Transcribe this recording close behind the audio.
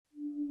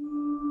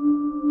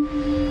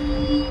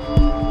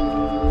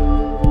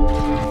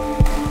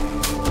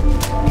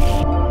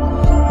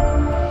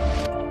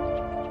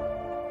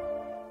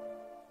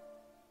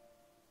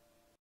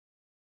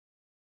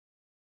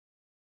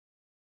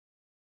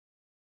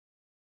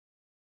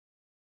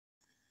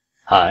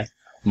Hi,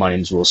 my name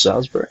is Will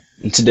Salisbury,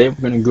 and today we're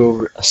going to go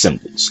over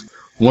assemblies,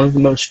 one of the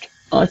most,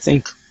 I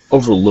think,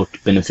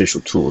 overlooked beneficial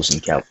tools in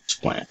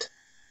CADWorx Plant.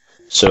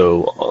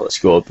 So let's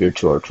go up here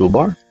to our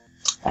toolbar.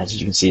 As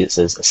you can see, it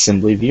says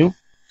Assembly View.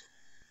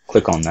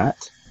 Click on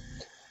that.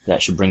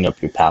 That should bring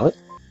up your palette.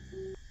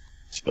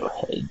 Let's go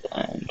ahead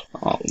and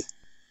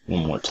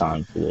one more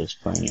time for those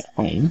playing at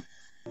home.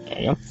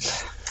 There you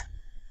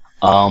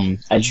go.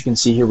 As you can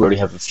see here, we already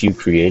have a few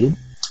created.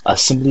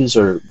 Assemblies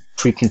are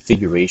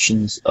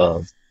pre-configurations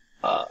of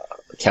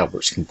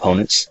CADWorx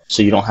components,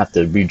 so you don't have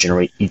to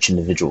regenerate each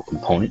individual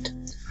component.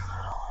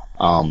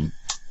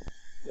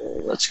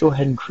 Let's go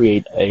ahead and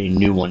create a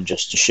new one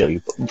just to show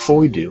you. But before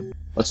we do,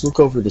 let's look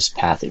over this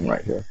pathing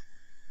right here.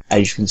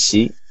 As you can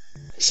see,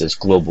 it says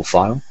global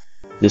file.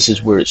 This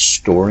is where it's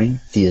storing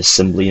the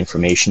assembly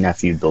information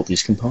after you build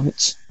these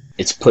components.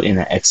 It's put in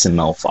an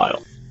XML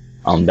file.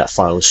 That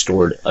file is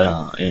stored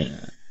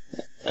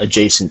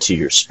adjacent to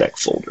your spec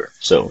folder.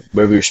 So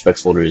wherever your spec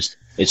folder is,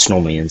 it's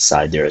normally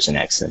inside there as an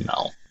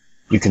XML.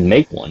 You can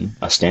make one,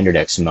 a standard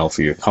XML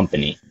for your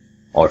company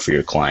or for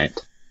your client,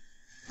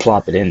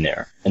 plop it in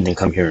there, and then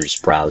come here and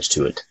just browse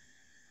to it.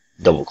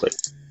 Double click.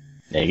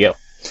 There you go.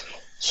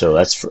 So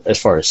that's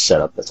as far as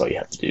setup, that's all you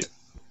have to do.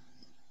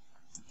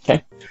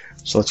 Okay,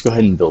 so let's go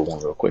ahead and build one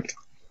real quick.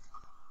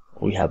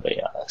 We have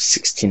a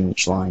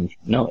 16-inch line,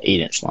 no,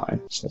 8-inch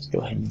line. So let's go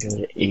ahead and go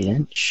to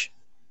 8-inch.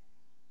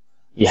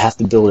 You have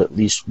to build at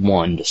least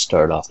one to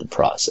start off the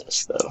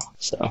process, though.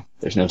 So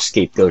there's no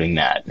scapegoating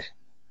that.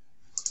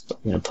 So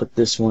I'm going to put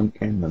this one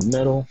in the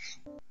middle.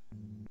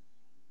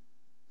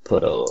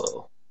 Put a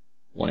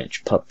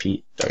 1-inch pup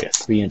piece, sorry, a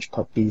 3-inch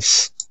pup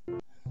piece.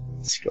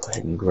 Let's go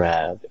ahead and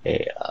grab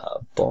a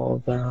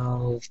ball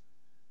valve.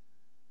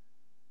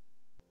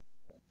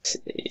 Let's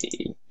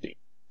say 3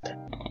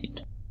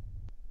 pound.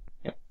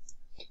 Yep.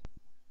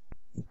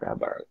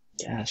 Grab our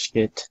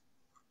gasket.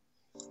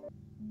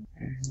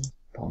 And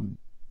boom.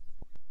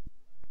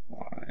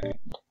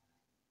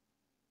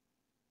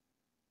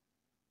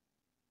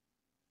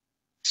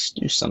 Let's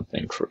do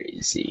something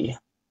crazy.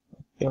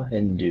 Go ahead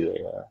and do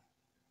a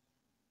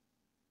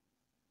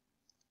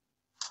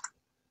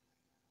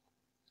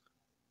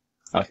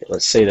okay,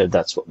 let's say that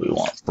that's what we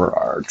want for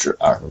our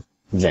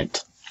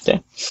vent.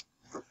 Okay.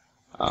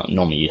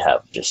 Normally you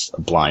have just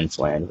a blind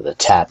flange with a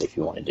tap if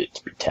you wanted it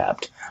to be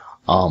tapped.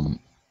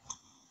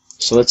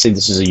 So let's say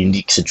this is a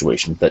unique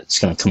situation that's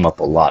going to come up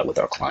a lot with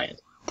our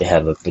client. They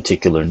have a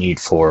particular need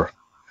for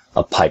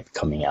a pipe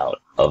coming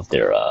out of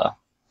their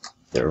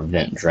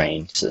vent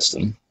drain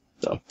system.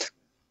 So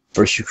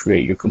first you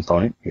create your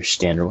component, your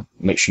standard one.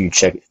 Make sure you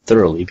check it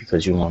thoroughly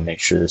because you want to make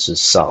sure this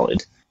is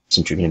solid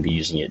since you're going to be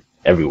using it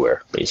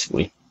everywhere,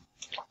 basically.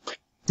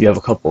 You have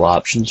a couple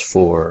options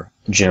for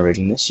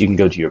generating this. You can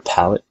go to your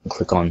palette and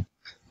click on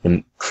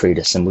the Create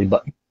Assembly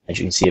button, as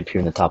you can see up here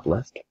in the top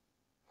left.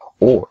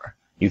 Or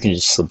you can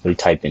just simply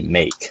type in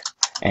Make,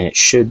 and it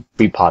should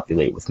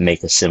repopulate with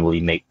Make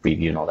Assembly, Make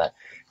Preview, and all that.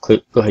 Go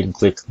ahead and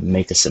click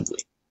Make Assembly.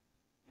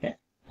 Okay.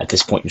 At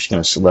this point, you're just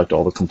going to select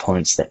all the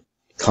components that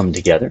come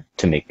together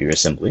to make your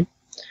assembly.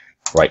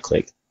 Right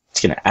click. It's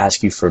going to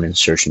ask you for an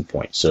insertion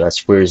point. So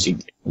that's where you're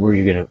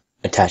going to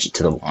attach it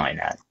to the line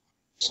at.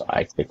 So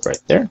I click right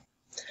there.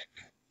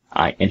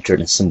 I enter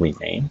an assembly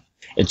name.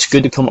 It's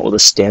good to come up with a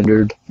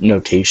standard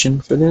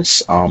notation for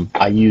this.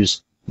 I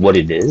use what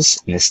it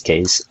is, in this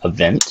case, a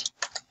vent,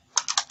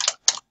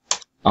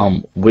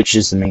 which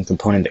is the main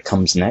component that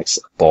comes next,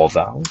 ball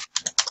valve.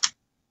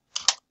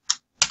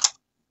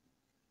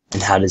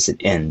 And how does it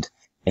end?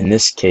 In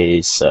this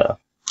case,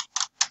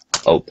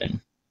 open.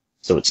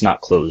 So it's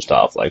not closed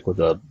off like with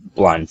a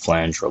blind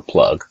flange or a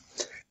plug.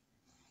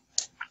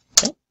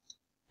 Okay.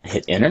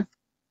 Hit enter.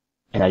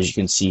 And as you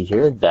can see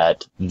here,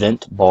 that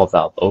vent ball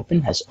valve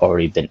open has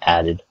already been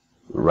added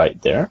right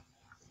there.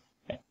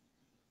 Okay.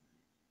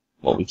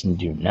 What we can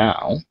do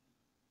now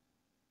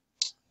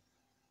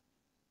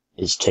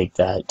is take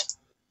that,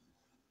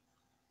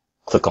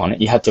 click on it.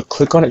 You have to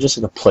click on it just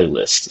like a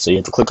playlist. So you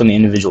have to click on the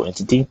individual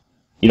entity.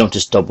 You don't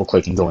just double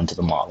click and go into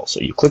the model. So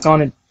you click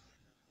on it,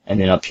 and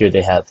then up here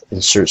they have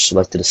Insert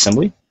Selected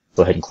Assembly.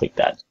 Go ahead and click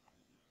that.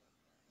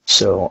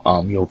 So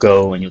you'll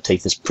go and you'll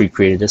take this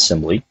pre-created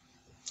assembly,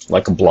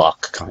 like a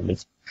block, kind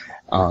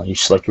of. You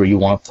select where you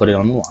want to put it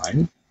on the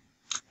line.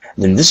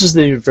 Then this is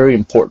the very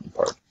important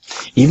part.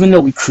 Even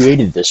though we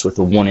created this with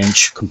a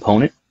 1-inch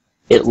component,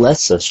 it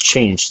lets us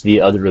change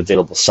the other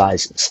available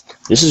sizes.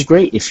 This is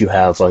great if you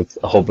have like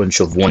a whole bunch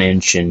of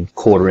 1-inch and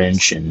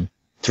 1/4-inch and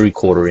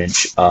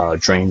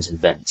 3/4-inch drains and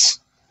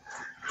vents.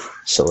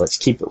 So let's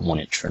keep it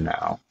 1-inch for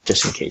now,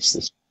 just in case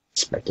this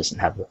spec doesn't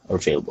have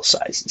available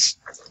sizes.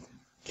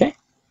 Okay.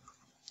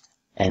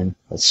 And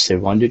let's say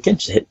we want to do it again.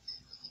 Just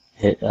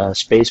hit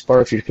space bar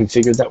if you're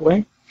configured that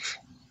way.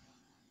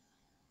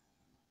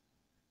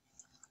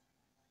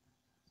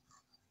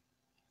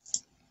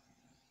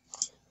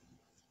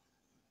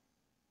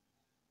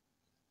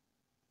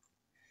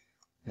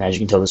 And as you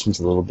can tell, this one's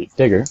a little bit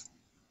bigger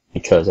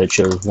because I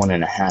chose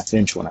 1.5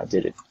 inch when I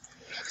did it.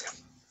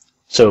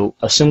 So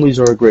assemblies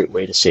are a great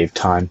way to save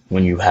time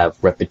when you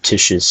have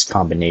repetitious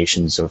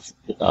combinations of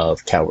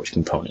CADWorx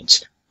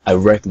components. I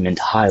recommend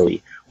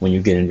highly when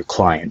you get a new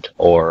client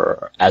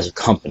or as a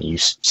company, you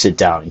sit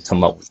down and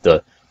come up with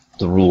the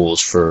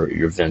rules for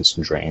your vents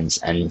and drains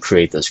and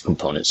create those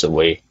components so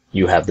way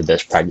you have the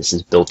best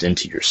practices built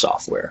into your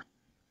software.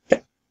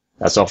 Okay,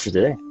 that's all for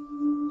today.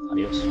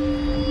 Adios.